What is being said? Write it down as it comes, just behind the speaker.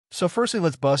So firstly,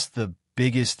 let's bust the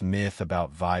biggest myth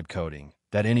about vibe coding,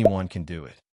 that anyone can do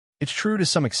it. It's true to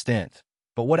some extent,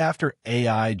 but what after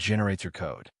AI generates your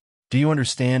code? Do you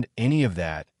understand any of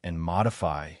that and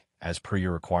modify as per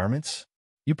your requirements?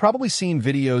 You've probably seen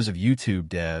videos of YouTube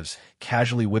devs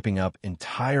casually whipping up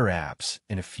entire apps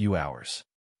in a few hours.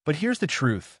 But here's the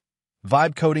truth.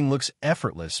 Vibe coding looks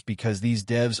effortless because these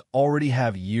devs already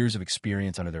have years of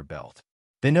experience under their belt.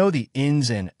 They know the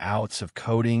ins and outs of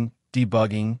coding,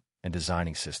 debugging, and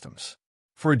designing systems.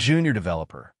 For a junior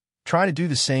developer, trying to do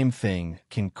the same thing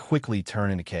can quickly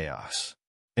turn into chaos.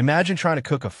 Imagine trying to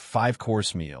cook a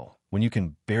 5-course meal when you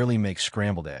can barely make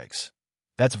scrambled eggs.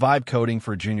 That's vibe coding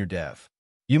for a junior dev.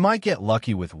 You might get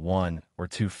lucky with 1 or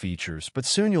 2 features, but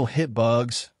soon you'll hit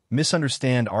bugs,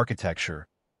 misunderstand architecture,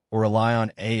 or rely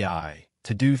on AI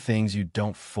to do things you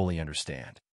don't fully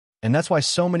understand. And that's why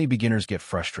so many beginners get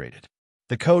frustrated.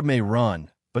 The code may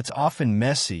run, but it's often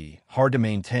messy, hard to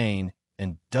maintain,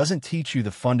 and doesn't teach you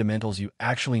the fundamentals you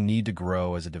actually need to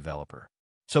grow as a developer.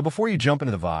 So before you jump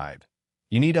into the vibe,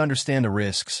 you need to understand the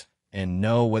risks and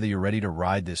know whether you're ready to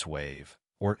ride this wave,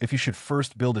 or if you should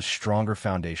first build a stronger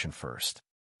foundation first.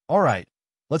 All right,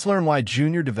 let's learn why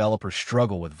junior developers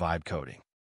struggle with vibe coding.